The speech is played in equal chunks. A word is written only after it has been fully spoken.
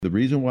The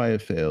reason why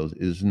it fails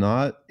is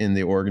not in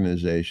the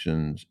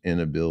organization's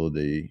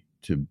inability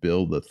to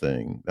build the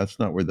thing. That's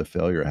not where the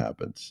failure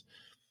happens.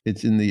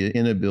 It's in the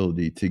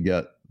inability to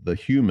get the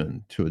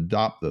human to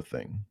adopt the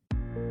thing.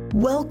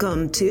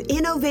 Welcome to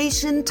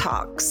Innovation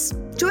Talks.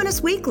 Join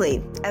us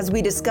weekly as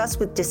we discuss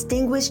with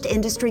distinguished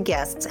industry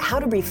guests how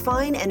to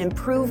refine and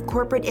improve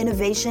corporate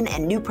innovation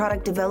and new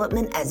product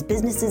development as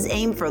businesses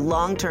aim for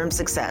long-term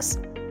success.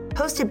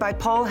 Hosted by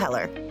Paul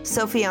Heller,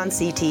 Sopheon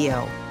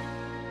CTO.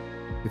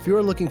 If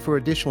you're looking for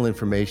additional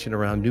information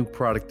around new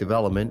product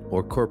development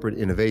or corporate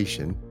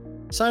innovation,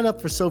 sign up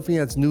for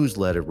Sopheon's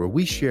newsletter where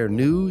we share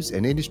news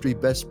and industry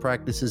best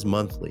practices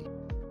monthly.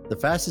 The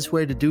fastest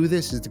way to do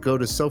this is to go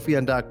to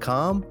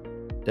Sopheon.com,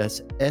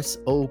 that's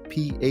Sopheon.com,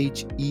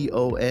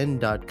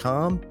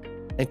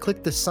 and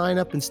click the sign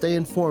up and stay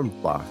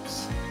informed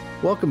box.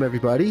 Welcome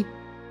everybody.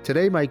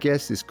 Today my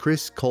guest is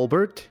Chris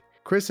Colbert.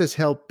 Chris has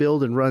helped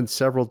build and run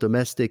several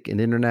domestic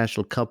and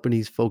international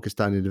companies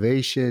focused on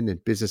innovation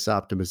and business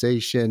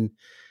optimization.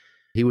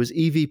 He was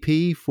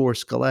EVP for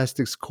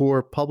Scholastic's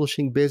core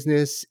publishing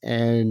business,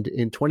 and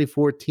in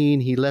 2014,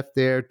 he left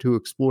there to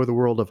explore the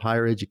world of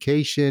higher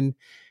education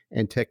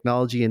and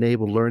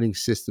technology-enabled learning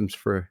systems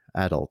for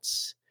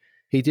adults.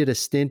 He did a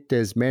stint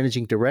as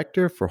managing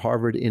director for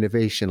Harvard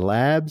Innovation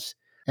Labs,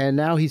 and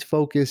now he's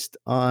focused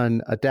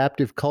on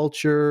adaptive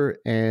culture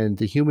and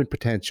the human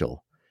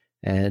potential.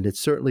 And it's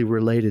certainly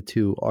related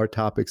to our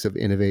topics of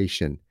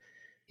innovation.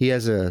 He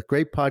has a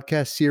great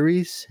podcast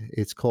series.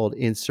 It's called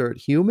Insert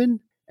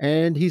Human,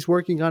 and he's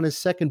working on his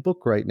second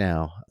book right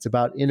now. It's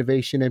about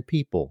innovation and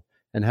people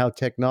and how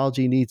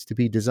technology needs to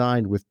be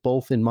designed with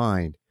both in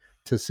mind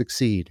to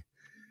succeed.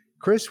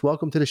 Chris,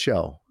 welcome to the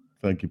show.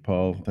 Thank you,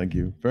 Paul. Thank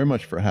you very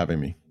much for having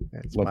me.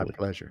 It's my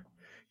pleasure.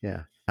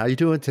 Yeah. How you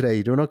doing today?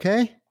 You doing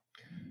okay?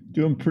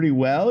 Doing pretty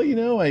well. You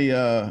know,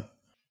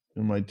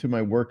 to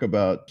my work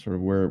about sort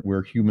of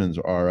where humans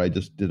are, I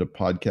just did a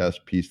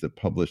podcast piece that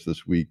published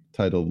this week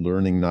titled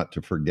Learning Not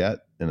to Forget.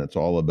 And it's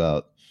all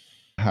about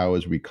how,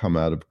 as we come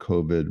out of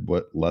COVID,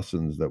 what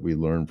lessons that we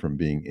learned from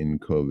being in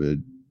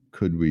COVID,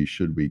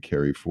 should we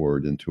carry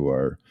forward into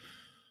our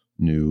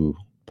new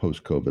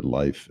post-COVID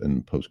life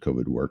and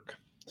post-COVID work.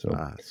 So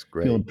that's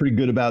great. Feeling pretty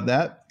good about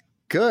that.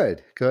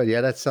 Good.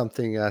 Yeah, that's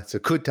something, it's a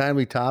good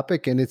timely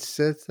topic, and that's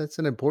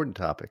an important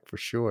topic for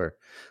sure.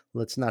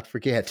 Let's not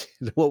forget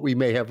what we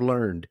may have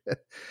learned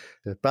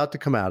about to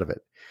come out of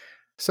it.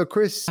 So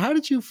Chris, how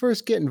did you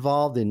first get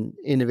involved in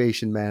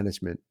innovation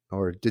management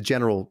or the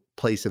general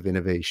place of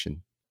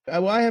innovation?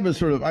 Well, I have a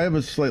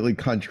slightly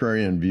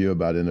contrarian view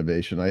about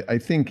innovation. I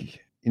think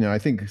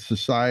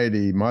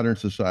modern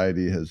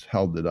society has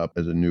held it up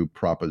as a new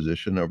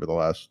proposition over the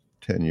last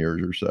 10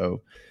 years or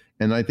so.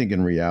 And I think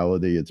in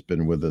reality, it's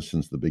been with us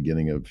since the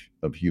beginning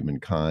of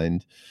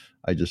humankind.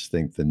 I just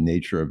think the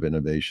nature of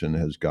innovation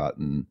has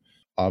gotten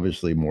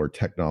obviously more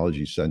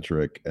technology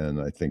centric.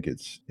 And I think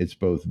it's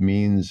both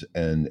means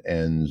and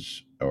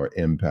ends or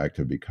impact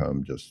have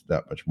become just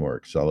that much more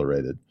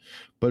accelerated.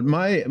 But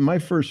my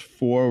first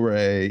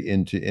foray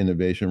into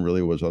innovation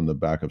really was on the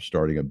back of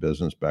starting a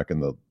business back in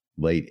the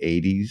late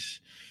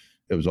 80s.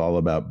 It was all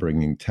about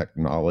bringing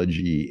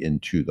technology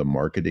into the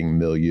marketing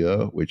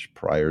milieu, which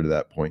prior to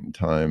that point in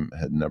time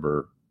had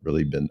never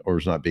really been or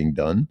was not being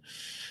done.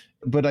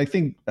 But I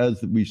think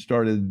as we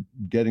started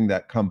getting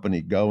that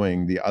company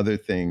going, the other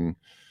thing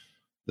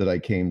that I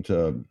came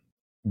to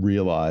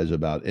realize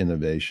about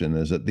innovation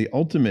is that the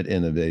ultimate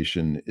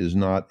innovation is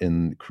not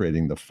in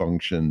creating the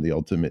function. The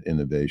ultimate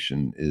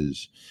innovation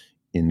is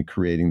in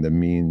creating the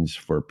means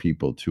for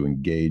people to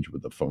engage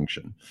with the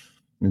function.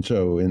 And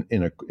so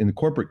in a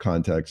corporate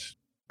context,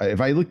 if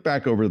I look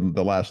back over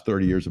the last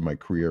 30 years of my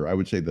career, I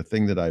would say the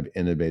thing that I've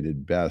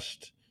innovated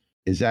best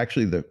is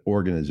actually the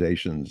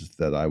organizations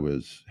that I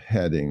was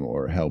heading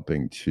or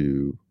helping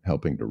to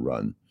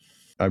run.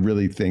 I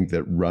really think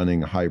that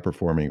running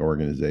high-performing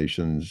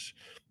organizations,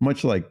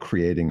 much like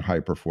creating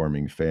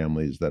high-performing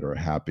families that are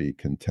happy,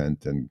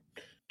 content, and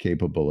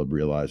capable of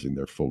realizing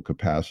their full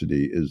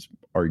capacity, is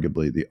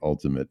arguably the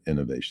ultimate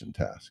innovation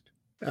task.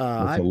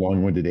 That's a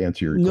long-winded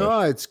answer your question.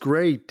 No, it's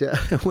great.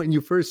 When you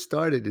first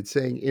started, it's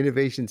saying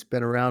innovation's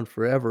been around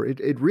forever.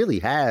 It really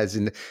has.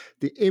 And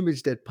the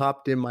image that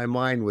popped in my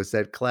mind was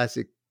that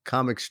classic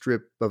comic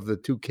strip of the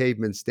two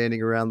cavemen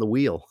standing around the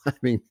wheel. I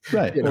mean,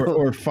 right.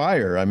 Or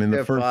fire. I mean,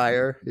 the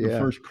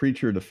first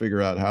creature to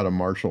figure out how to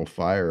marshal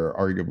fire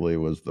arguably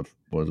was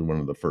one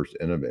of the first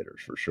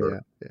innovators for sure.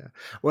 Yeah.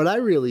 What I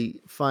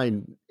really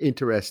find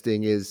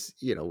interesting is,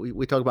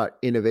 we talk about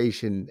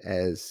innovation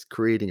as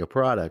creating a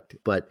product,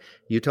 but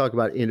you talk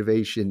about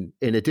innovation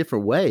in a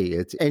different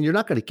way. And you're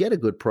not going to get a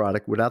good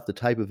product without the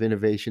type of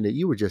innovation that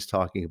you were just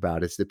talking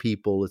about. It's the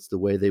people, it's the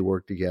way they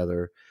work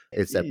together,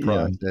 it's that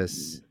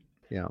process.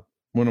 Yeah.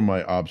 One of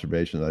my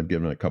observations, I've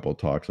given a couple of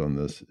talks on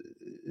this,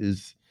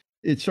 is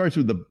it starts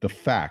with the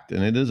fact,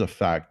 and it is a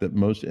fact that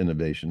most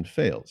innovation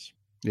fails.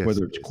 Yes,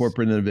 whether it's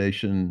corporate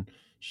innovation,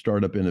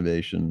 startup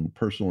innovation,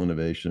 personal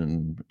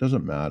innovation, it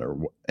doesn't matter.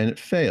 And it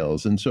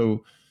fails. And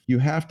so you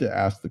have to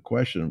ask the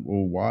question,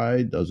 well,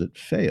 why does it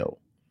fail?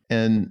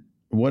 And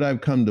what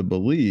I've come to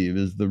believe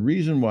is the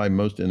reason why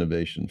most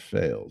innovation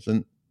fails,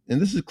 and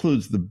this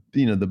includes the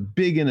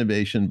big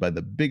innovation by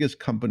the biggest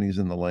companies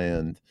in the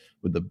land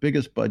with the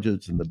biggest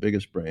budgets and the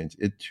biggest brains,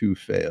 it too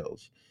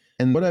fails.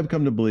 And what I've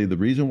come to believe, the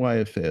reason why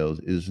it fails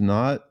is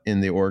not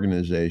in the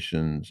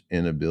organization's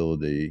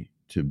inability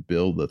to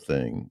build the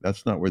thing.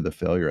 That's not where the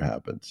failure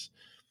happens.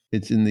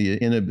 It's in the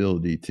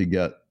inability to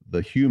get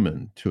the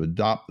human to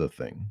adopt the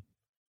thing.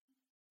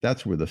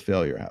 That's where the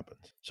failure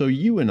happens. So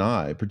you and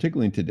I,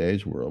 particularly in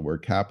today's world where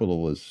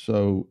capital is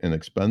so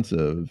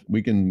inexpensive,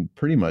 we can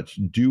pretty much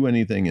do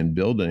anything and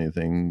build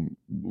anything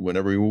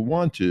whenever we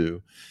want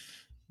to.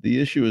 The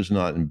issue is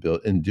not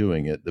in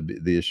doing it.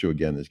 The issue,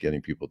 again, is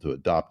getting people to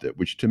adopt it,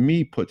 which to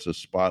me puts a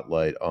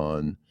spotlight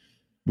on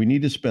we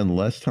need to spend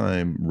less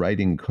time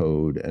writing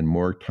code and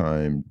more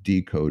time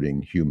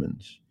decoding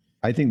humans.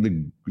 I think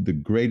the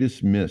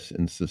greatest miss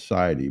in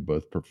society,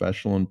 both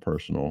professional and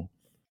personal,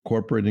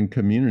 corporate and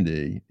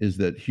community, is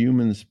that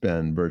humans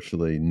spend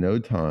virtually no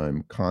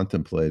time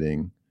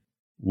contemplating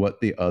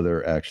what the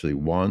other actually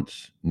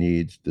wants,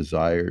 needs,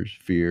 desires,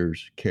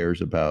 fears,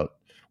 cares about,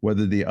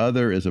 whether the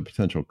other is a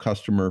potential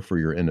customer for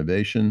your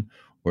innovation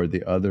or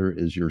the other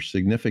is your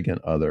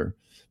significant other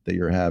that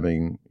you're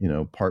having,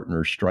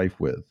 partner strife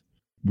with.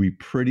 We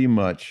pretty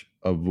much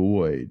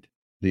avoid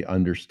the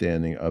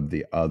understanding of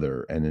the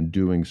other, and in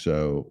doing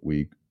so,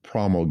 we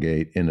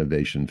promulgate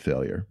innovation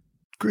failure.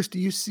 Chris, do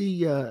you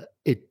see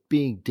it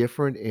being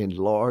different in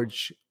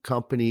large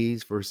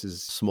companies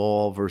versus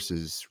small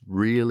versus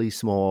really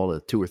small,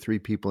 2 or 3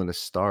 people in a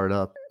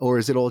startup? Or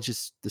is it all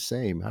just the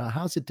same?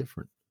 How's it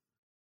different?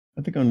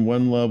 I think on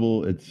one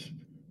level, it's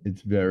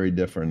very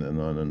different, and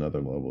on another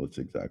level, it's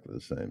exactly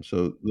the same.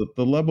 So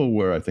the level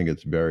where I think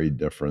it's very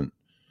different,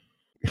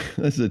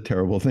 this is a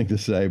terrible thing to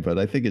say, but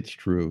I think it's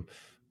true.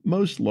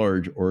 Most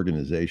large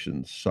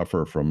organizations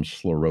suffer from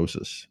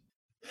sclerosis,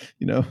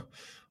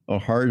 a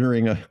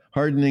hardening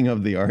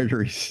of the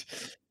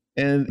arteries,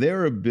 and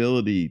their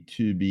ability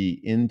to be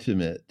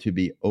intimate, to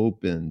be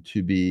open,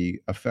 to be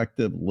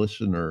effective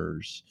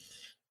listeners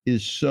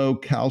is so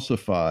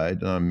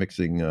calcified. And I'm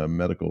mixing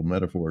medical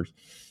metaphors,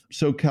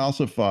 so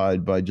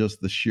calcified by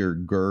just the sheer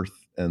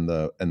girth and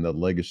the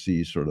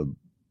legacy sort of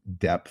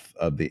depth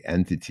of the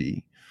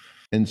entity.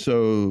 And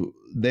so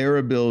their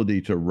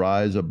ability to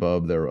rise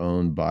above their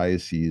own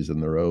biases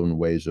and their own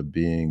ways of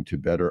being to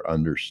better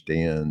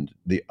understand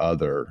the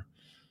other,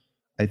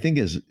 I think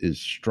is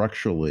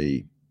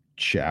structurally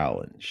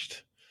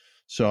challenged.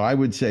 So I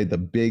would say the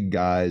big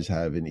guys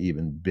have an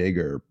even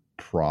bigger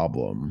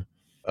problem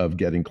of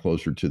getting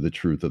closer to the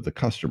truth of the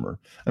customer.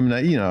 I mean,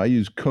 I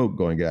use Coke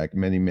going back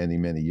many, many,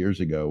 many years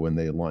ago when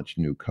they launched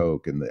New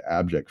Coke and the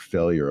abject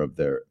failure of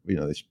their,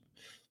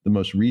 the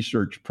most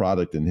researched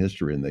product in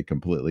history, and they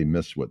completely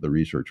missed what the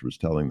research was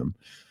telling them.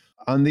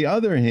 On the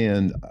other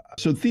hand,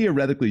 so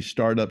theoretically,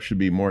 startups should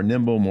be more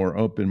nimble, more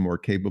open, more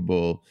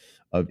capable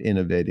of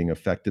innovating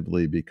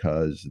effectively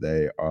because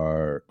they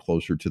are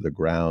closer to the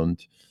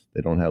ground.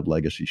 They don't have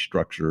legacy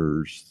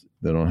structures.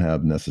 They don't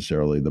have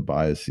necessarily the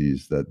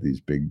biases that these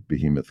big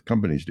behemoth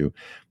companies do.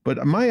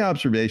 But my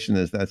observation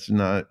is that's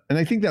not, and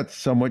I think that's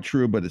somewhat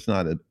true, but it's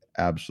not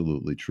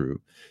absolutely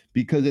true.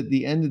 Because at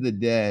the end of the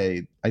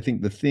day, I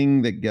think the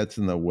thing that gets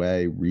in the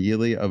way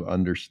really of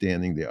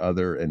understanding the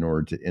other in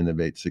order to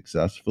innovate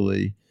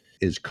successfully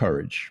is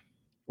courage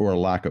or a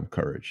lack of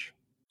courage.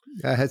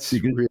 That's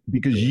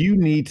because you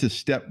need to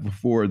step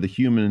before the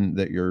human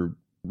that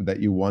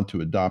you want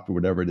to adopt, or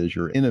whatever it is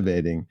you're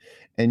innovating,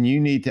 and you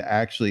need to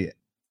actually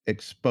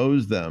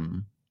expose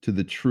them to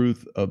the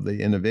truth of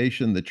the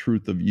innovation, the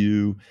truth of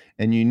you,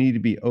 and you need to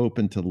be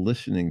open to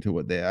listening to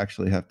what they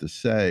actually have to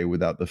say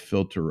without the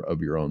filter of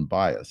your own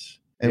bias.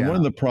 And one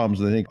of the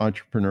problems I think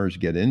entrepreneurs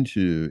get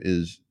into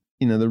is,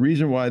 the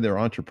reason why they're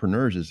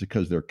entrepreneurs is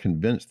because they're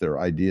convinced their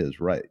idea is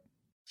right.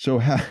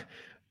 So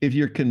if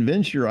you're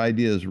convinced your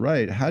idea is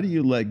right, how do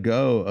you let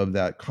go of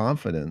that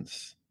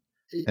confidence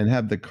and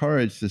have the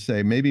courage to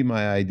say, maybe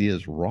my idea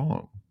is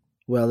wrong?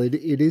 Well, it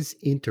is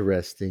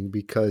interesting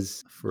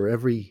because for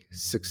every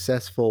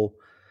successful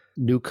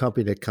new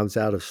company that comes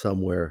out of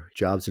somewhere,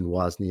 Jobs and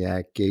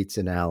Wozniak, Gates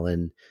and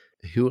Allen,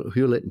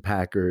 Hewlett and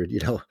Packard,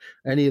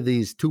 any of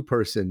these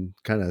 2-person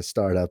kind of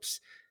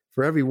startups,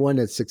 for every one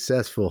that's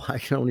successful, I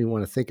can only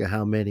want to think of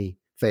how many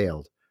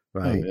failed,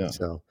 right? Oh, yeah.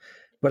 So,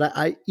 but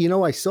I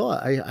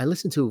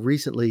listened to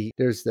recently,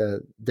 there's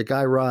the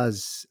Guy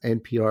Raz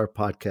NPR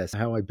podcast,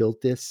 How I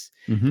Built This.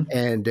 Mm-hmm.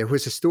 And there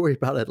was a story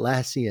about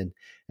Atlassian.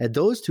 And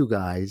those 2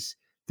 guys,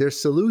 their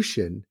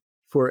solution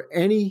for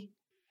any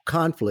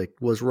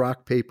conflict was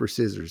rock, paper,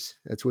 scissors.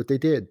 That's what they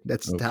did.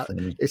 That's how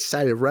it's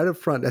cited right up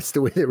front. That's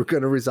the way they were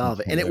going to resolve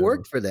it. And it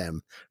worked for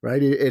them,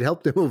 right? It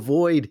helped them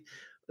avoid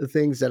the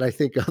things that I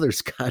think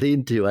others got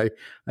into. I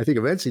think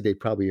eventually they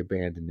probably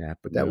abandoned that,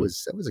 but that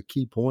was a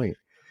key point.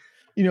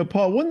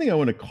 Paul, one thing I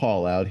want to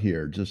call out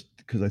here, just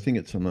because I think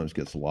it sometimes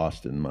gets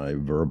lost in my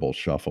verbal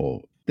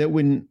shuffle, that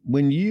when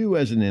you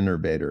as an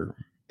innovator,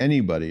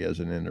 anybody as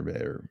an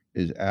innovator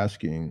is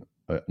asking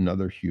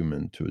another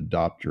human to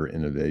adopt your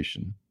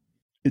innovation,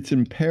 it's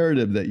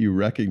imperative that you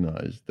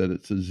recognize that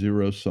it's a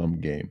zero-sum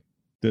game.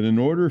 That in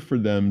order for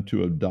them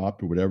to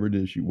adopt whatever it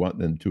is you want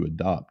them to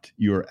adopt,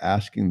 you're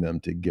asking them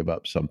to give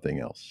up something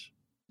else.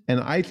 And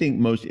I think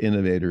most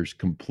innovators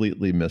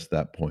completely miss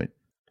that point.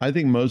 I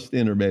think most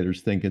innovators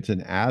think it's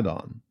an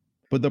add-on.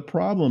 But the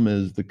problem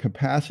is the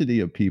capacity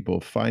of people,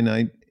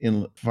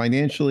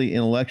 financially,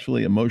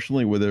 intellectually,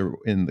 emotionally, whether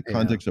in the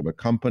context of a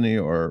company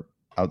or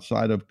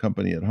outside of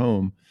company at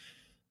home,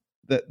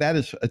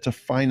 it's a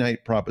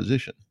finite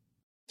proposition.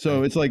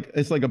 So it's like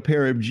a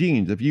pair of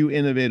jeans. If you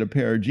innovate a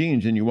pair of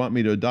jeans and you want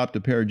me to adopt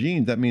a pair of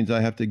jeans, that means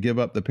I have to give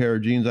up the pair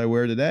of jeans I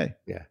wear today.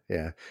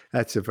 Yeah.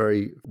 That's a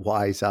very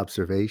wise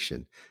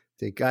observation.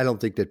 I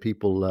don't think that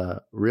people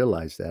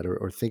realize that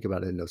or think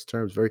about it in those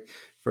terms. Very,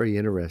 very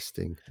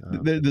interesting.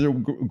 There's a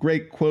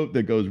great quote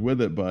that goes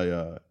with it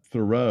by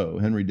Thoreau,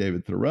 Henry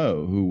David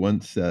Thoreau, who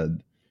once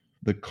said,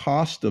 "The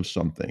cost of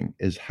something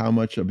is how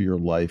much of your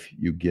life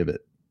you give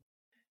it."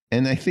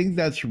 And I think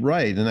that's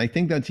right. And I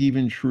think that's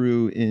even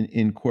true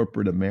in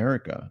corporate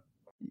America.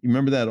 You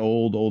remember that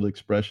old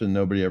expression,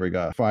 nobody ever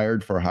got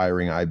fired for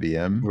hiring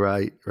IBM?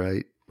 Right.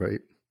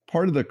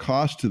 Part of the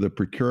cost to the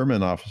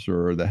procurement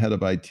officer or the head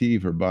of IT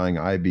for buying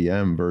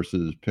IBM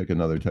versus pick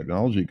another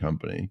technology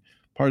company,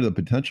 part of the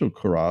potential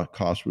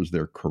cost was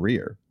their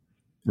career,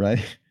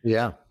 right?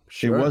 Yeah,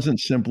 sure. It wasn't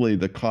simply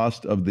the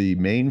cost of the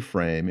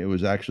mainframe. It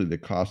was actually the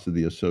cost of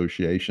the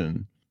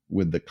association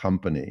with the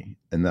company,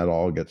 and that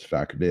all gets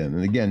factored in.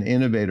 And again,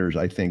 innovators,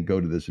 I think, go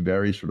to this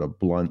very sort of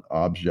blunt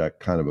object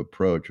kind of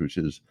approach, which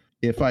is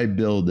if I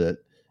build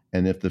it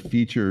and if the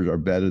features are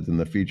better than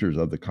the features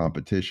of the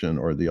competition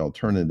or the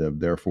alternative,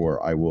 therefore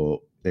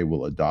they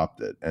will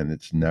adopt it. And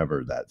it's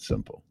never that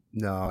simple.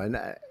 No, and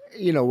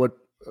what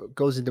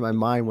goes into my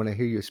mind when I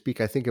hear you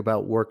speak, I think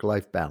about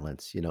work-life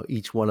balance.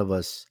 Each one of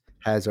us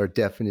has our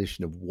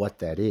definition of what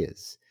that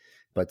is.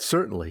 But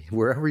certainly,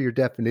 wherever your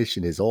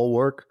definition is, all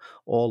work,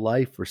 all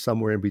life, or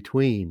somewhere in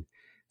between,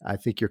 I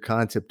think your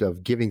concept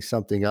of giving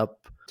something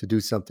up to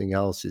do something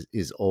else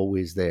is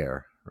always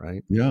there,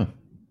 right? Yeah.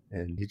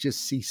 And you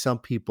just see some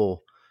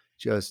people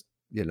just,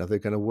 they're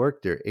going to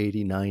work their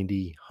 80,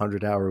 90,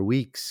 100-hour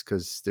weeks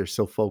because they're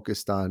so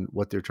focused on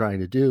what they're trying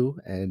to do.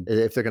 And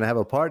if they're going to have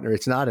a partner,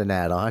 it's not an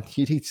add-on.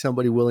 You need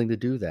somebody willing to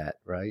do that,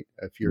 right?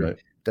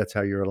 That's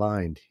how you're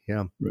aligned.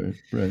 Yeah.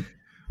 Right.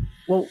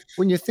 Well,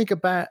 when you think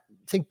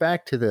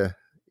back to the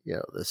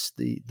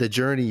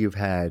journey you've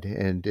had,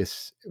 and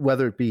this,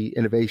 whether it be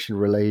innovation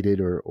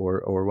related or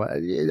what,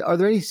 are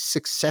there any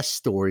success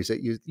stories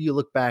that you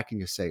look back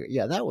and you say,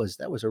 yeah, that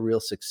was a real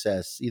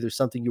success, either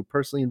something you were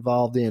personally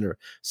involved in or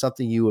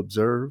something you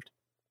observed?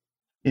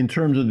 In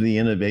terms of the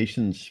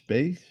innovation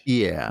space?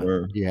 Yeah.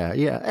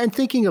 And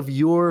thinking of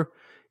your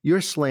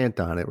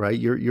slant on it, right?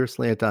 Your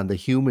slant on the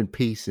human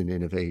piece in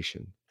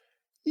innovation.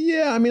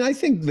 Yeah, I mean, I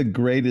think the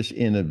greatest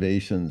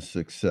innovation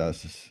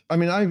success, I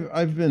mean,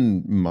 I've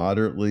been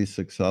moderately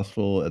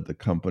successful at the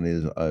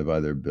companies I've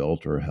either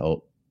built or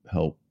helped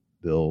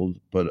build,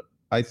 but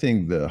I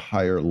think the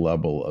higher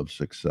level of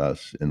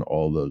success in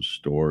all those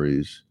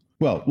stories.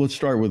 Well, let's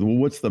start with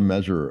what's the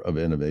measure of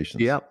innovation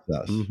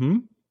success? Mm-hmm.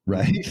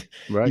 Right?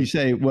 Right. You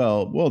say,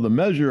 well, the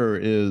measure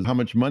is how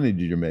much money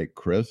did you make,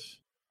 Chris?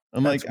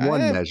 That's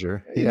one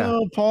measure. Yeah.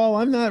 Paul,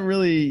 I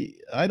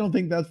don't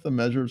think that's the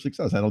measure of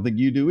success. I don't think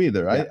you do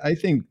either. Yeah. I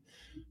think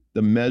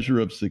the measure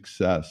of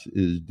success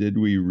is, did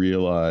we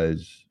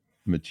realize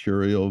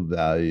material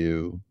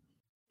value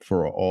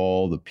for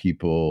all the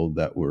people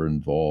that were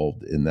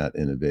involved in that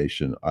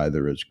innovation,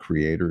 either as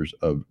creators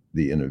of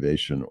the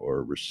innovation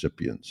or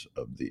recipients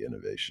of the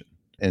innovation?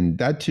 And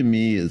that to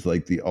me is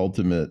like the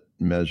ultimate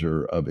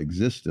measure of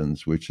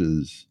existence, which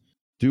is,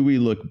 do we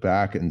look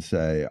back and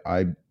say,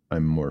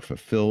 I'm more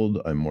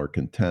fulfilled, I'm more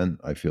content,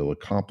 I feel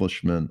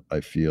accomplishment,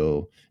 I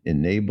feel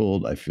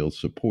enabled, I feel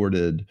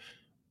supported,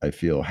 I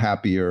feel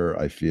happier,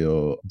 I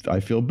feel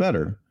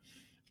better.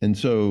 And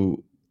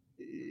so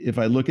if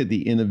I look at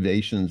the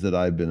innovations that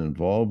I've been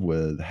involved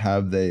with,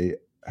 have they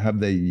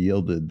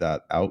yielded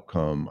that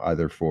outcome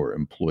either for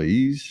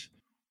employees,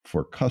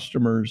 for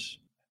customers,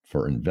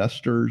 for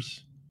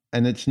investors?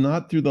 And it's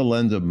not through the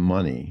lens of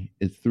money,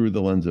 it's through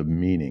the lens of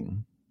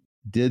meaning.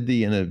 Did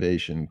the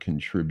innovation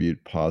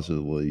contribute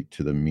positively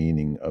to the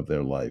meaning of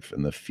their life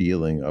and the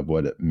feeling of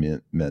what it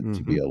meant mm-hmm.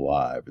 to be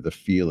alive, the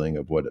feeling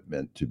of what it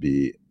meant to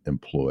be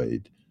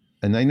employed?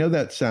 And I know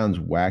that sounds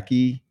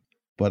wacky,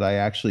 but I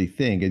actually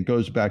think it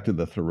goes back to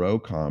the Thoreau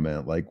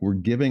comment, like we're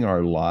giving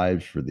our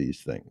lives for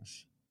these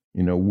things.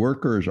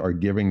 Workers are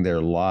giving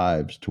their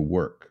lives to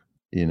work.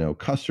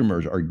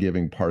 Customers are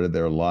giving part of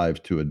their lives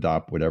to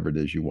adopt whatever it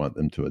is you want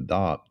them to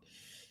adopt.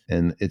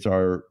 And it's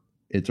our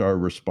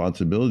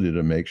responsibility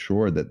to make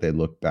sure that they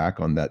look back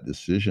on that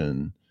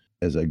decision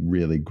as a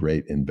really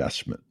great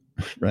investment,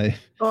 right?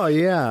 Oh,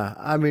 yeah.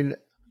 I mean,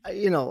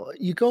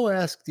 you go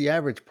ask the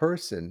average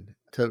person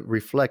to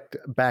reflect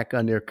back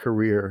on their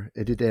career,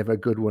 did they have a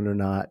good one or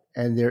not?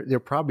 And they're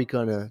probably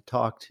going to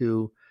talk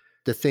to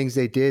the things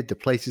they did, the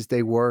places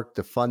they worked,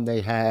 the fun they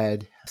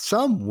had.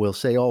 Some will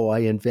say, oh, I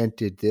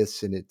invented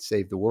this and it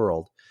saved the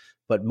world.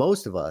 But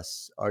most of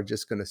us are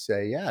just going to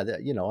say, yeah, that,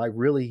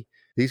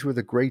 these were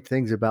the great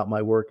things about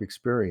my work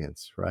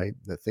experience, right?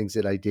 The things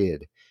that I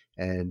did.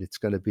 And it's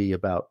going to be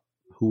about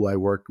who I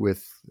worked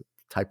with, the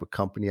type of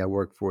company I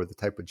worked for, the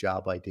type of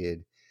job I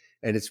did.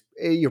 And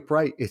you're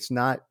right. It's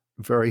not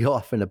very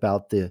often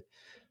about the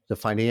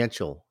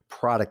financial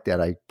product that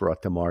I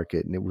brought to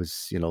market. And it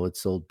was, it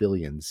sold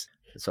billions.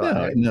 So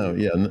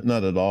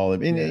not at all. I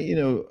mean,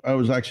 Yeah. I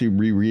was actually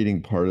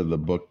rereading part of the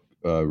book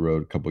I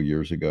wrote a couple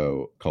years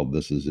ago called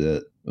 "This Is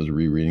It." I was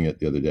rereading it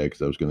the other day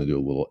because I was going to do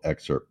a little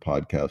excerpt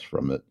podcast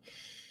from it.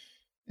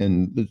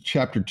 And the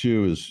chapter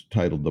 2 is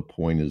titled "The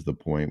Point is the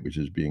Point," which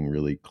is being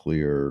really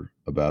clear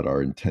about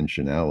our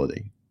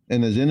intentionality.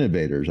 And as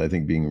innovators, I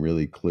think being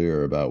really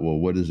clear about, well,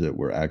 what is it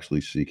we're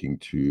actually seeking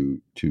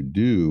to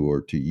do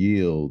or to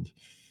yield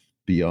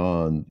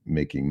beyond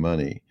making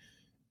money?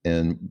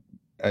 And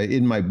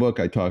in my book,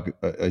 I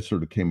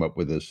sort of came up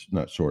with this,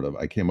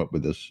 I came up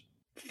with this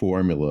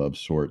formula of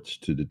sorts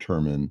to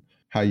determine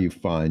how you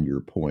find your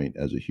point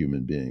as a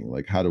human being.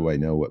 Like, how do I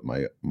know what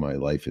my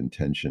life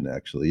intention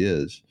actually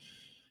is?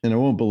 And I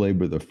won't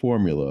belabor the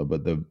formula,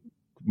 but the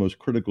most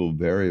critical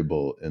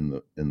variable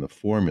in the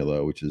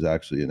formula, which is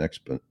actually an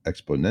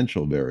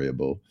exponential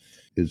variable,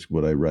 is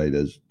what I write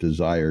as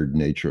desired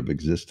nature of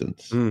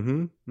existence.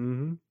 Mm-hmm.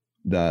 Mm-hmm.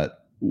 That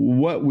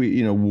what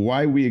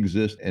why we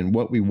exist and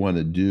what we want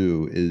to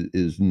do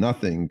is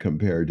nothing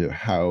compared to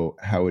how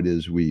it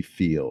is we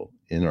feel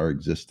in our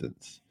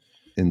existence.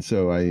 And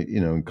so I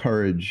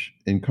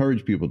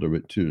encourage people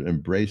to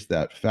embrace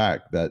that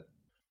fact that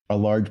a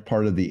large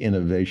part of the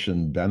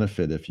innovation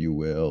benefit, if you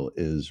will,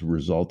 is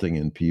resulting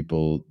in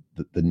people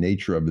the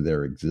nature of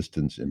their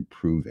existence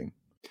improving.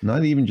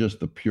 Not even just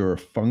the pure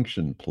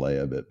function play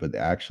of it, but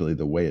actually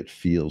the way it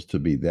feels to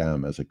be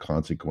them as a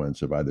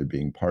consequence of either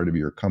being part of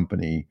your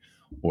company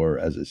or,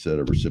 as I said,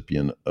 a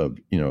recipient of,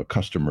 a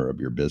customer of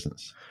your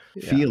business.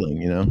 Yeah.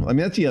 Feeling, I mean,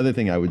 that's the other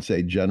thing I would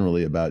say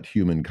generally about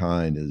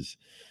humankind is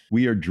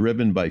we are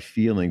driven by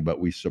feeling,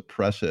 but we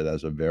suppress it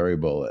as a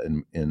variable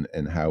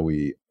in how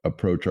we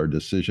approach our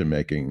decision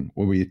making,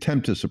 or we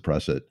attempt to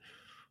suppress it,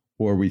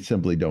 or we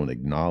simply don't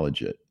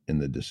acknowledge it in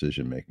the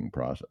decision making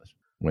process,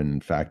 when in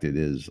fact it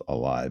is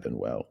alive and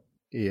well.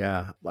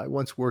 Yeah. I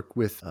once worked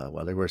with,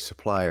 they were a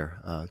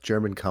supplier, a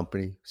German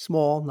company,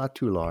 small, not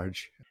too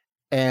large.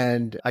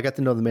 And I got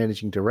to know the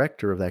managing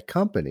director of that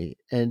company,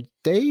 and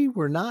they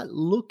were not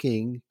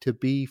looking to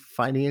be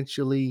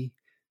financially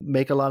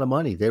make a lot of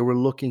money. They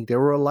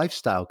were a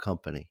lifestyle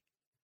company.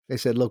 They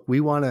said, look, we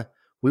want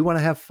to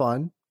have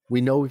fun.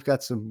 We know we've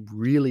got some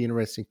really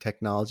interesting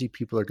technology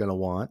people are going to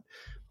want,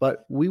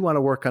 but we want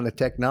to work on the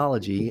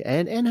technology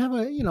and have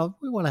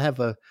we want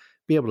to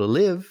be able to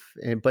live.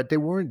 But they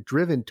weren't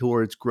driven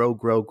towards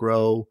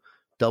grow,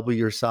 double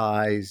your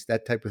size,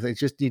 that type of thing. It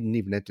just didn't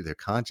even enter their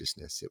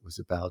consciousness. It was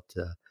about,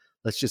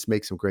 let's just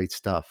make some great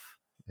stuff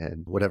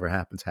and whatever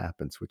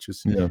happens, which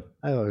was,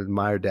 I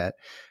admired that.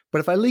 But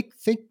if I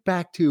think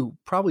back to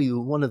probably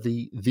one of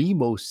the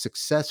most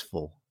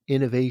successful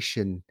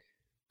innovation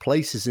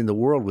places in the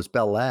world was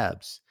Bell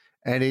Labs.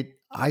 And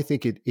I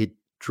think it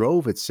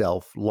drove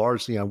itself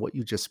largely on what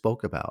you just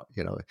spoke about.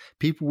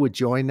 People would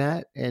join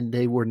that and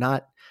they were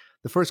not,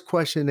 the first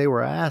question they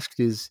were asked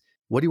is,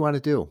 what do you want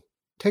to do?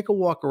 Take a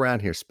walk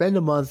around here, spend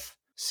a month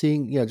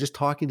seeing, just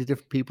talking to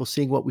different people,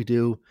 seeing what we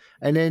do,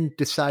 and then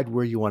decide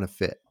where you want to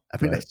fit.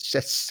 I mean,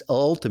 that's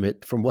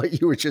ultimate from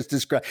what you were just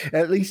describing.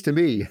 At least to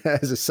me,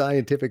 as a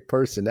scientific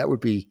person, that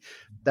would be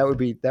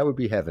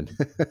heaven.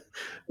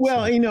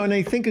 Well, and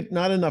I think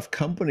not enough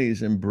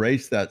companies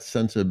embrace that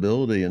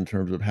sensibility in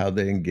terms of how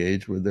they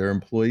engage with their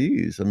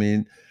employees. I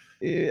mean,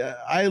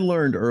 I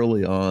learned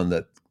early on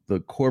that the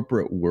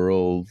corporate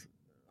world,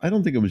 I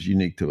don't think it was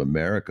unique to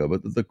America,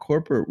 but the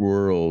corporate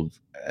world,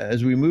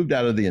 as we moved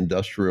out of the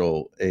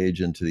industrial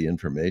age into the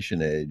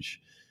information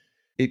age,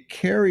 it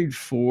carried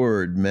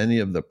forward many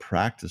of the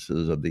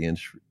practices of the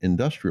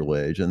industrial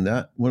age. And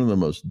that one of the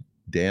most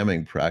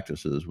damning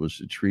practices was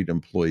to treat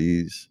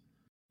employees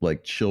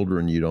like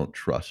children you don't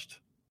trust.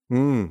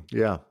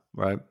 Yeah,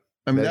 right.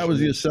 I mean, that was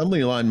the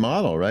assembly line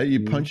model, right? You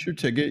punch your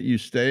ticket, you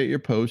stay at your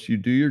post, you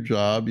do your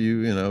job,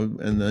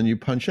 and then you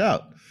punch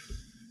out.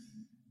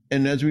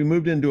 And as we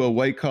moved into a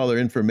white collar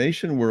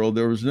information world,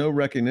 there was no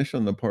recognition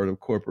on the part of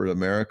corporate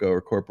America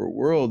or corporate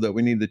world that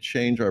we need to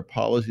change our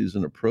policies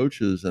and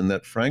approaches. And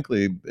that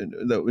frankly,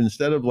 that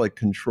instead of like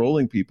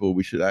controlling people,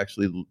 we should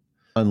actually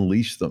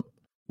unleash them.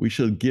 We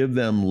should give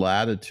them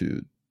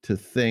latitude to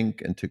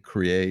think and to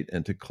create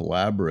and to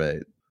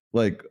collaborate.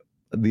 Like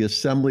the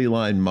assembly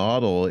line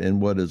model in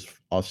what is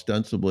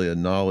ostensibly a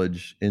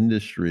knowledge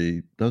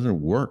industry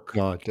doesn't work.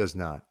 No, it does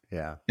not.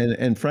 Yeah.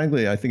 And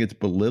frankly, I think it's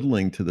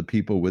belittling to the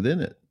people within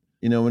it.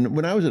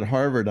 When I was at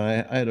Harvard,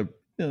 I had a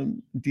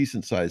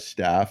decent sized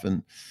staff.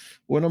 And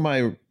one of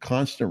my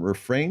constant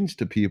refrains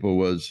to people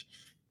was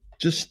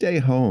just stay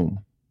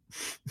home.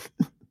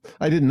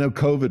 I didn't know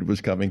COVID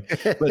was coming,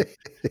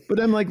 but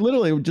I'm like,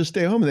 literally just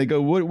stay home. And they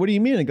go, what do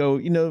you mean? I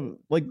go,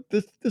 like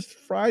this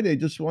Friday,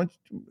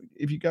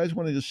 if you guys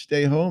want to just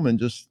stay home and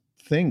just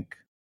think,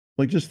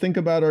 Like, just think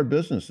about our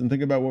business and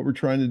think about what we're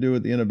trying to do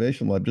at the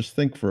Innovation Lab. Just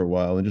think for a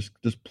while and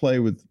just play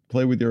with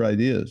your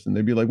ideas. And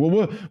they'd be like,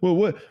 well,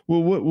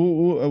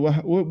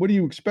 what do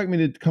you expect me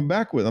to come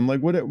back with? I'm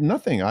like, what?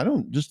 Nothing. I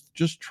don't.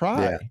 Just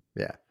try.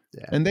 Yeah.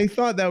 And they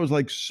thought that was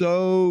like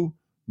so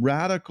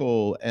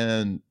radical,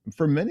 and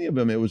for many of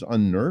them, it was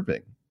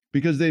unnerving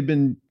because they've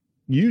been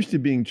used to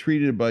being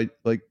treated by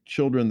like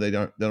children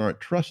that aren't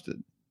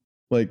trusted.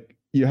 Like,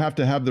 you have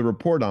to have the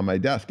report on my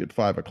desk at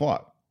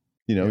 5:00.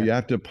 You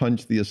have to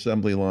punch the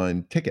assembly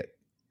line ticket.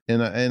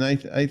 And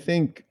I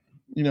think,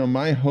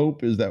 my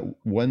hope is that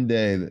one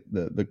day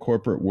the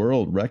corporate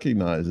world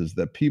recognizes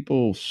that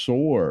people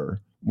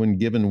soar when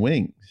given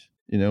wings,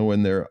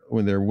 when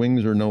their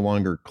wings are no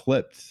longer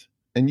clipped.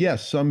 And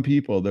yes, some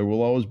people, there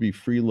will always be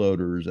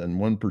freeloaders and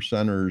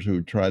 1%ers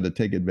who try to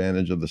take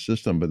advantage of the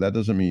system, but that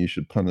doesn't mean you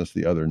should punish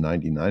the other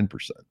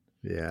 99%.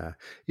 Yeah.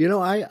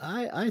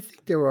 I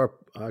think there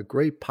are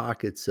great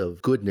pockets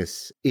of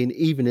goodness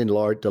even in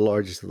the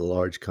largest of the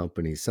large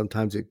companies.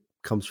 Sometimes it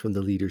comes from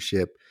the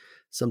leadership.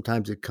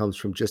 Sometimes it comes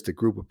from just a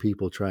group of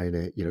people trying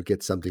to,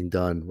 get something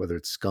done, whether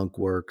it's skunk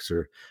works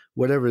or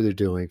whatever they're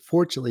doing.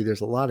 Fortunately, there's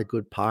a lot of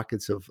good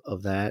pockets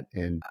of that.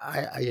 And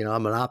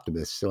I'm an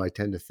optimist, so I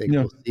tend to think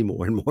we'll see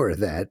more and more of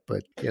that.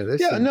 But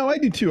no, I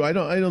do too. I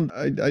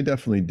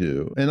definitely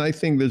do. And I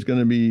think there's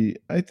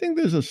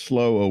a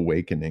slow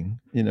awakening.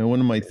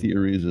 One of my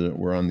theories is that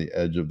we're on the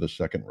edge of the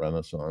second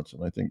renaissance.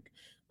 And I think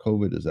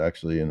COVID has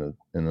actually in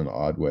an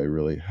odd way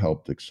really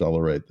helped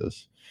accelerate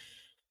this.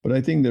 But I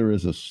think there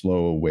is a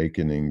slow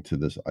awakening to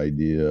this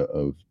idea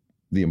of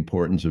the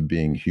importance of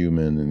being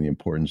human and the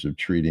importance of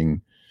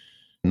treating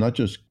not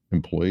just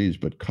employees,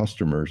 but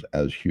customers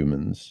as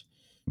humans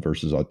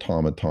versus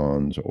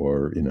automatons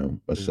or,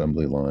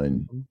 assembly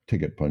line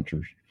ticket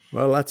punchers.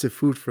 Well, lots of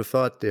food for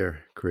thought there,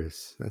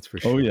 Chris. That's for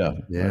sure. Oh, yeah.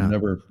 I'm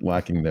never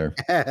lacking there.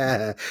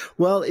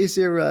 Well, is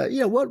there,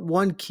 what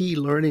one key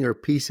learning or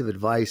piece of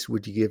advice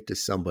would you give to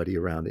somebody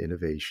around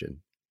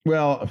innovation?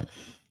 Well,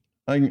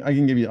 I'll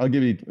give you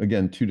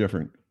again, two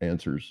different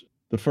answers.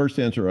 The first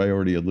answer I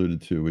already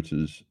alluded to, which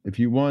is if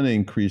you want to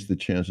increase the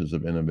chances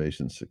of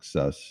innovation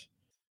success,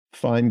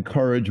 find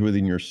courage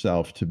within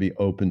yourself to be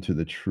open to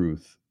the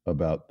truth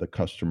about the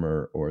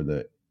customer or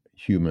the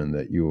human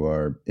that you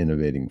are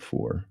innovating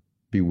for.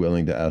 Be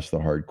willing to ask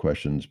the hard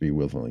questions, be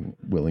willing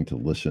to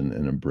listen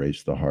and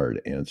embrace the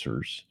hard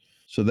answers.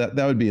 So that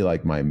would be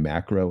like my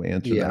macro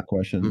answer to that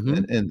question.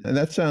 Mm-hmm. And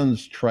that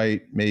sounds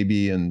trite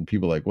maybe, and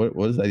people are like, what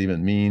does that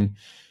even mean?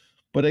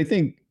 But I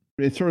think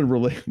it's sort of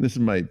this is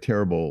my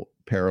terrible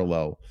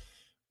parallel.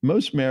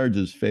 Most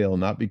marriages fail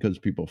not because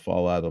people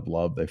fall out of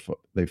love.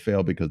 They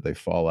fail because they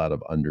fall out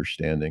of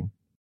understanding.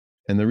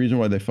 And the reason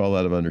why they fall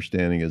out of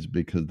understanding is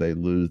because they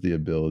lose the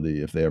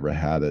ability, if they ever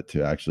had it,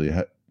 to actually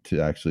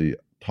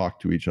talk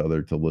to each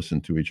other, to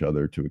listen to each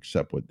other, to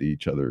accept what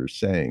each other is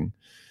saying.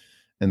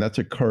 And that's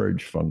a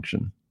courage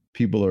function.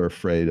 People are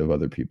afraid of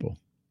other people.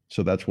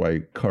 So that's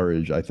why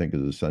courage, I think,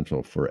 is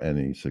essential for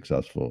any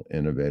successful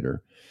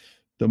innovator.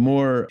 The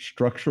more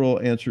structural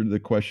answer to the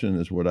question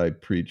is what I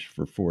preached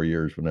for 4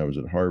 years when I was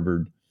at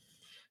Harvard.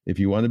 If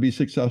you want to be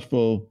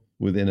successful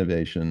with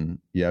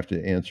innovation, you have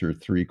to answer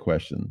 3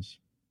 questions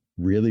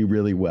really,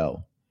 really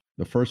well.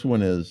 The first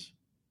one is,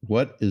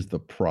 what is the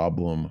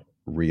problem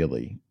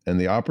really?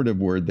 And the operative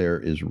word there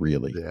is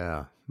really.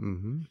 Yeah.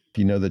 Mm-hmm. If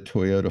you know the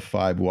Toyota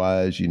 5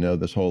 Whys, you know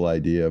this whole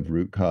idea of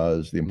root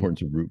cause, the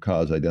importance of root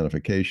cause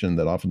identification,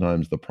 that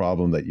oftentimes the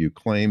problem that you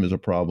claim is a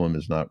problem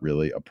is not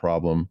really a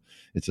problem.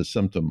 It's a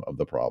symptom of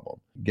the problem.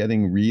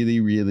 Getting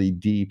really, really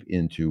deep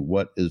into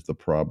what is the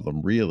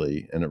problem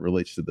really, and it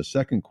relates to the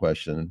second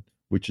question,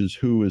 which is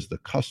who is the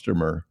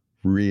customer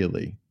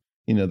really?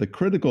 The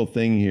critical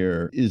thing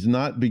here is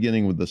not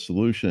beginning with the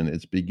solution.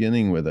 It's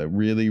beginning with a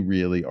really,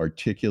 really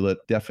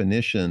articulate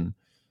definition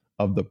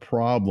of the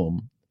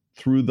problem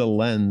through the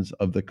lens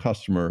of the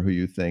customer who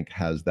you think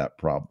has that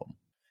problem.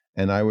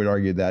 And I would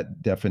argue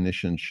that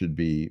definition should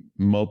be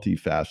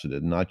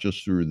multifaceted, not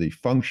just through the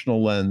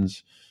functional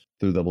lens,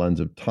 through the lens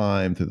of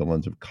time, through the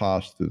lens of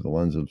cost, through the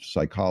lens of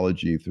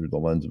psychology, through the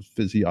lens of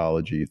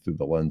physiology, through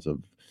the lens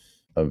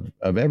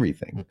of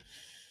everything.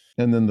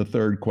 And then the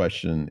third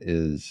question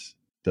is,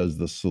 does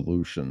the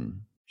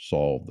solution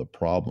solve the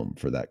problem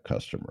for that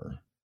customer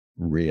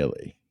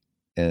really?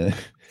 And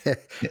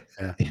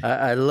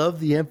I love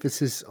the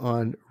emphasis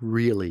on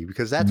really,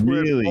 because that's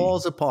where it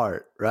falls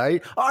apart,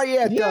 right? Oh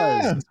yeah, it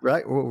does,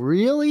 right? Well,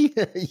 really?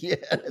 There's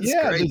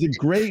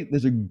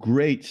a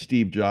great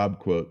Steve Jobs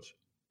quote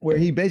where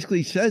he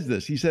basically says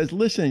this. He says,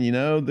 "Listen,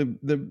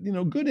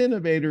 the good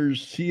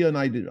innovators see and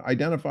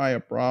identify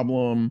a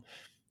problem,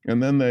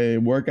 and then they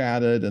work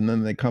at it, and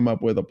then they come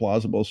up with a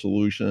plausible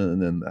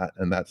solution,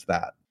 and that's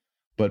that."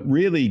 But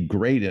really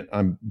great,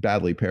 I'm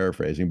badly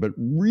paraphrasing, but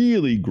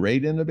really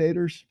great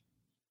innovators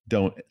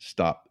don't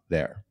stop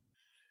there.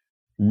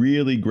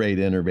 Really great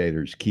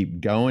innovators keep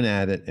going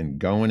at it and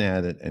going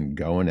at it and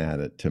going at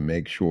it to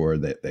make sure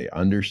that they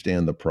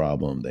understand the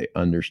problem, they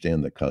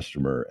understand the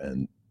customer,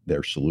 and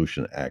their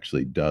solution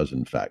actually does,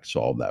 in fact,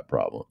 solve that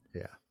problem.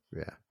 Yeah.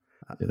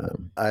 You know,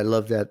 I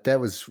love that. That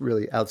was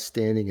really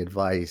outstanding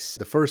advice.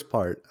 The first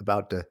part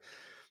about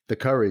the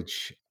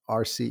courage,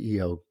 our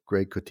CEO,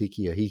 Greg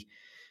Kotikia,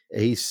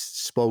 he's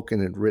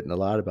spoken and written a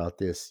lot about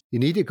this. You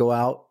need to go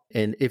out,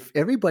 and if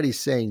everybody's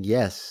saying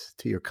yes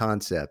to your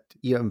concept,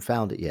 you haven't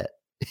found it yet.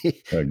 I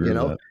agree You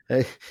with know,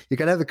 that. you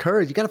got to have the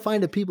courage. You got to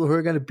find the people who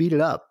are going to beat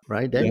it up,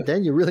 right? Yeah,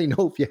 Then you really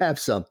know if you have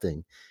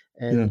something.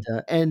 yeah,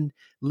 And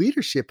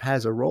leadership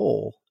has a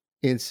role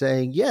in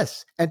saying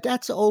yes, and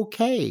that's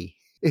okay.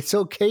 It's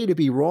okay to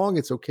be wrong.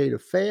 It's okay to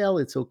fail.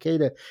 It's okay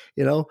to,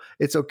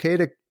 it's okay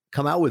to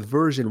come out with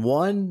version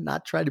one,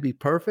 not try to be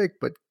perfect,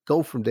 but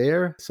go from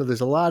there. So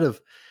there's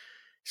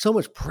so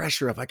much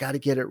pressure of I got to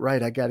get it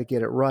right. I got to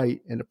get it right.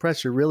 And the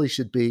pressure really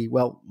should be,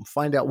 well,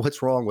 find out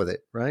what's wrong with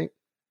it, right?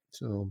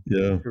 So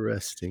yeah.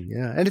 interesting.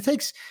 Yeah. And it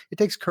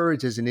takes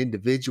courage as an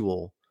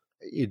individual.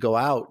 You go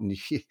out and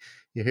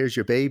here's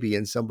your baby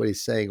and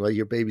somebody's saying, well,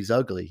 your baby's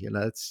ugly. You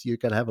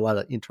got to have a lot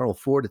of internal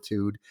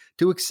fortitude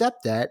to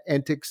accept that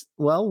and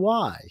well,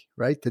 why,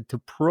 right? To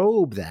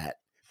probe that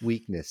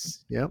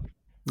weakness. Yeah.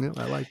 Yeah.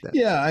 I like that.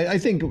 Yeah, I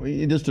think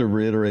just to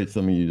reiterate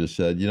something you just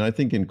said, I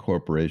think in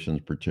corporations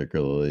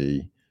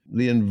particularly,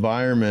 the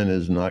environment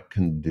is not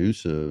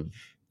conducive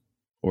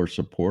or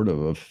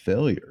supportive of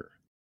failure.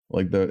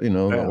 Like the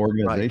Yeah, right.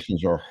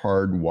 organizations are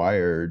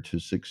hardwired to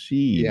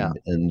succeed. Yeah.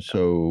 And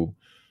so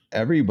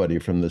everybody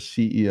from the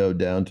CEO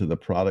down to the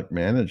product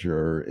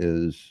manager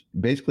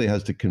basically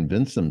has to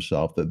convince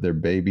themselves that their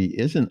baby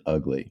isn't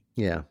ugly.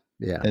 Yeah.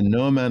 Yeah. And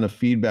no amount of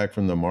feedback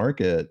from the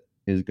market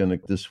is going to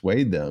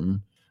dissuade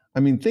them. I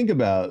mean, think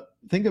about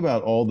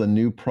all the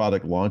new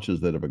product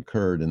launches that have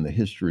occurred in the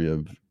history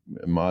of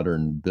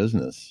modern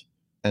business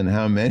and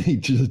how many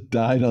just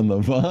died on the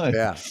vine.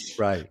 Yeah.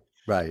 Right.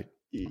 Right.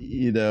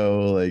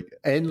 Like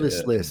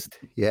Endless list.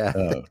 Yeah.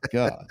 Oh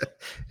God.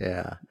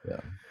 Yeah. Yeah.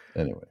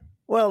 Anyway.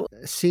 Well,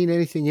 seen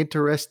anything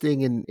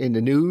interesting in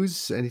the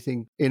news?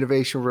 Anything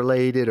innovation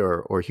related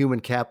or human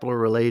capital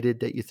related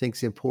that you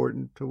think's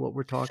important to what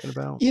we're talking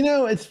about?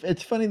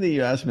 It's funny that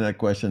you asked me that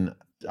question.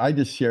 I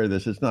just share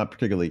this. It's not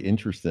particularly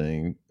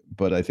interesting,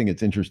 but I think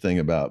it's interesting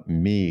about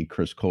me,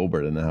 Chris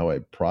Colbert, and how I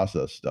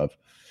process stuff.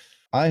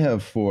 I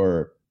have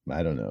for,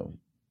 I don't know,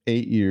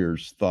 8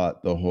 years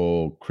thought the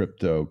whole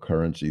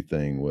cryptocurrency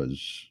thing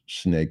was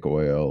snake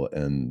oil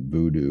and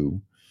voodoo.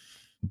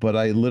 But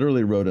I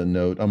literally wrote a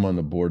note. I'm on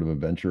the board of a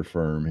venture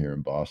firm here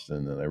in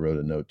Boston, and I wrote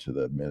a note to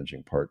the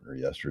managing partner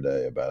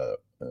yesterday about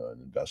an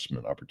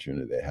investment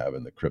opportunity they have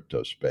in the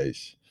crypto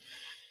space.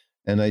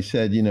 And I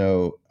said,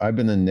 I've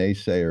been a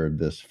naysayer of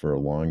this for a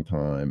long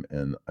time,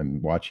 and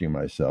I'm watching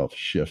myself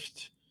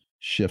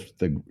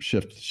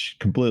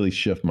completely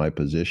shift my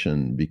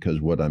position,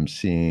 because what I'm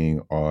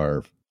seeing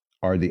are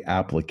the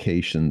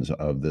applications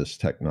of this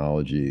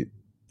technology,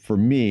 for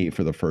me,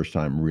 for the first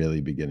time,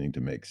 really beginning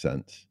to make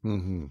sense.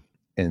 Mm-hmm.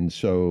 And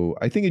so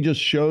I think it just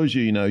shows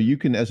you, you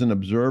can, as an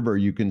observer,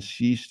 you can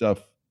see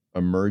stuff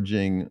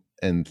emerging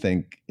and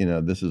think,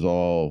 this is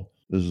all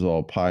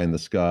pie in the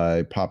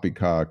sky,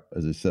 poppycock,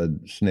 as I said,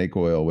 snake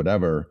oil,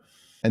 whatever.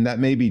 And that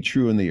may be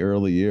true in the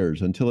early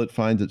years until it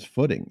finds its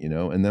footing,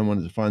 and then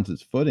when it finds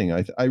its footing,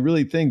 I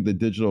really think the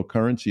digital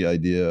currency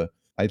idea,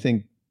 I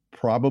think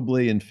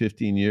probably in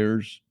 15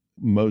 years,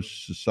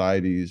 most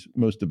societies,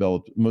 most of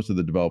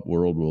the developed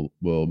world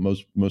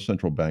most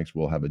central banks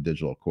will have a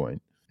digital coin.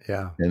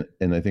 Yeah.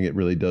 And I think it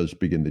really does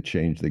begin to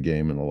change the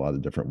game in a lot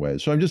of different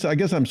ways. So I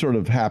guess I'm sort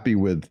of happy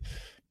with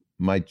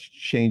my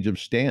change of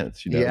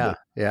stance. Yeah.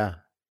 Yeah.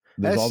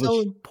 That's so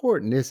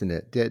important, isn't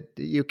it? That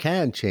you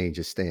can change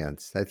a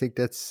stance. I think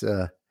that's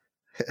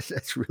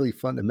really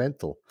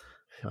fundamental.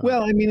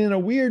 Well, I mean, in a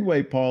weird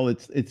way, Paul,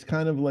 it's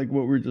kind of like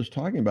what we were just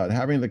talking about,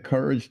 having the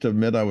courage to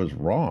admit I was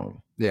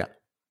wrong. Yeah.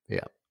 Yeah.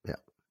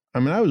 I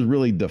mean, I was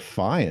really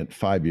defiant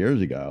 5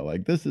 years ago.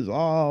 Like, this is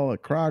all a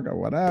crock or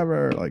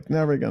whatever, like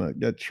never going to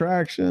get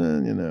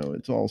traction.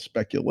 It's all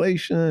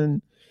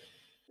speculation.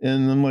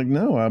 And I'm like,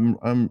 no,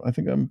 I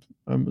think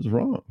I was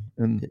wrong.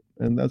 And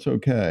that's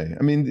okay.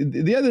 I mean,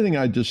 the other thing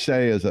I'd just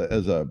say as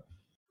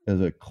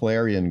a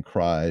clarion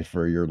cry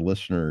for your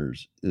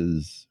listeners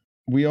is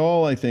we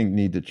all, I think,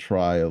 need to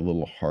try a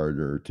little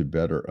harder to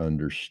better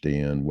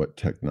understand what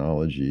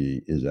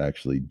technology is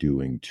actually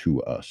doing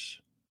to us.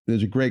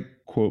 There's a great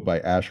quote by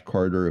Ash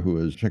Carter, who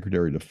is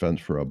Secretary of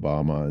Defense for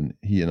Obama, and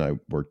he and I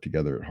worked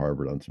together at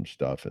Harvard on some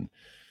stuff. And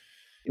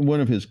one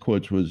of his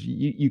quotes was,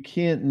 you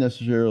can't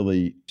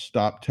necessarily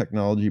stop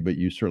technology, but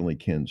you certainly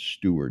can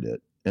steward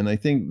it. And I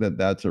think that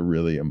that's a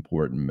really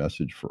important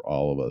message for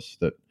all of us,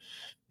 that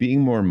being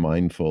more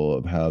mindful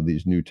of how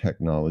these new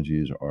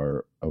technologies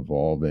are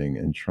evolving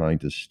and trying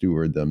to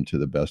steward them to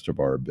the best of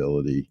our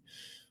ability,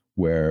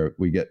 where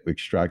we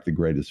extract the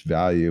greatest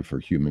value for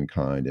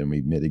humankind and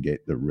we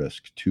mitigate the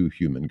risk to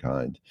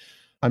humankind.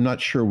 I'm not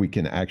sure we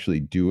can actually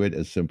do it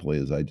as simply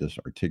as I just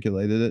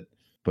articulated it,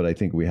 but I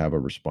think we have a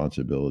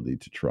responsibility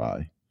to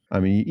try.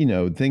 I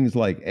mean, things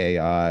like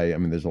AI,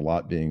 there's a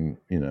lot being,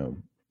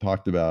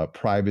 talked about,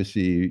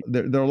 privacy.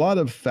 There are a lot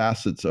of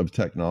facets of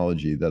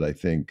technology that I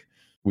think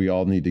we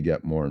all need to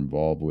get more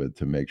involved with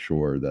to make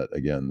sure that,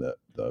 again, that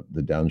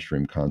the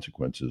downstream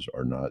consequences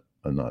are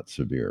not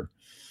severe.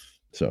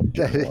 So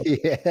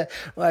yeah,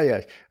 well,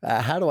 yeah.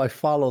 How do I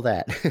follow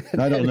that?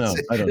 I don't know.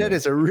 That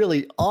is a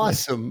really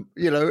awesome.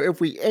 If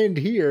we end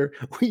here,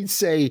 we'd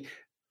say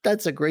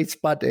that's a great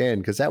spot to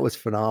end because that was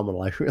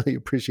phenomenal. I really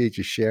appreciate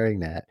you sharing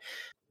that.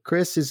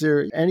 Chris, is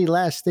there any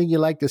last thing you'd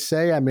like to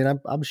say? I mean,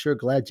 I'm sure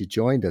glad you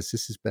joined us.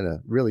 This has been a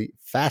really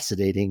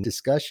fascinating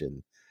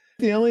discussion.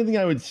 The only thing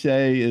I would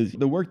say is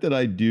the work that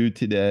I do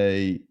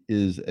today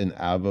is an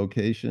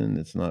avocation.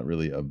 It's not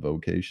really a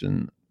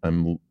vocation.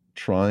 I'm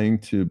trying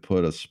to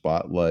put a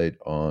spotlight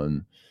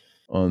on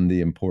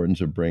the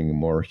importance of bringing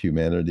more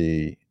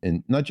humanity,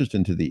 and not just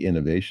into the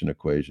innovation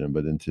equation,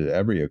 but into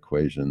every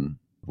equation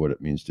of what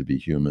it means to be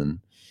human.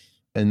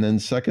 And then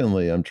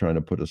secondly, I'm trying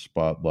to put a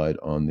spotlight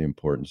on the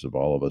importance of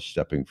all of us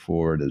stepping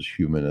forward as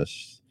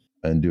humanists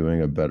and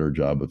doing a better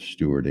job of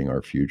stewarding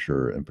our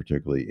future, and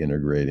particularly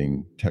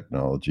integrating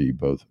technology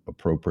both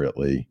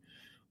appropriately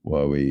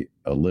while we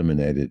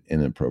eliminate it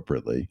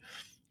inappropriately.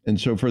 And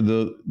so for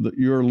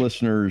your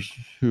listeners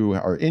who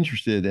are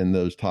interested in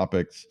those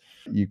topics,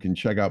 you can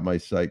check out my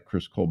site,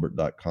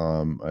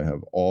 chriscolbert.com. I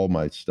have all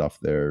my stuff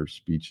there,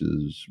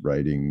 speeches,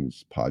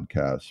 writings,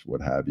 podcasts,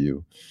 what have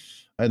you.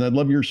 And I'd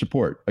love your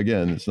support.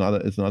 Again, it's not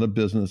a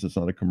business, it's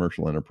not a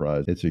commercial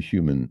enterprise. It's a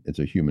human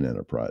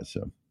enterprise.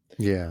 So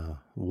yeah,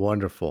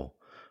 wonderful.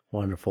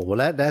 Wonderful.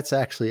 Well, that's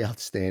actually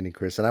outstanding,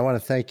 Chris. And I want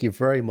to thank you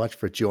very much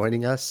for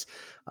joining us.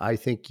 I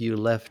think you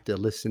left the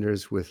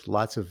listeners with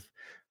lots of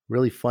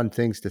really fun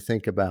things to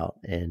think about,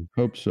 and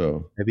hope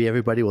so. Maybe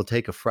everybody will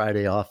take a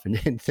Friday off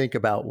and think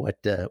about what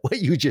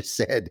you just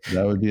said.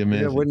 That would be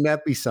amazing. Wouldn't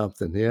that be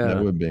something? Yeah,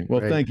 that would be. Well,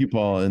 great. Thank you,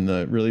 Paul, and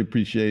really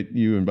appreciate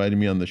you inviting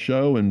me on the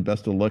show. And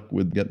best of luck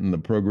with getting the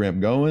program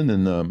going.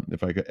 And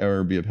if I could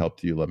ever be of help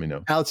to you, let me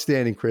know.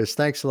 Outstanding, Chris.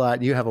 Thanks a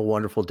lot. You have a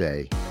wonderful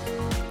day.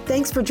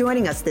 Thanks for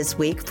joining us this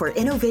week for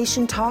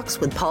Innovation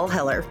Talks with Paul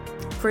Heller.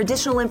 For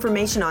additional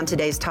information on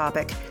today's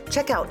topic,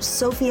 check out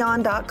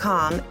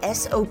sopheon.com,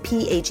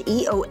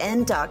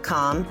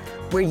 SOPHEON.com,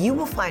 where you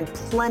will find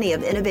plenty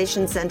of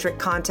innovation-centric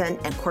content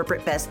and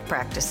corporate best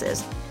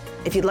practices.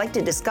 If you'd like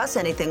to discuss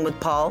anything with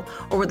Paul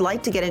or would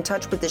like to get in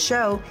touch with the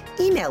show,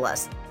 email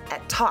us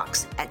at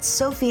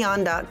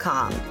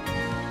talks@sopheon.com.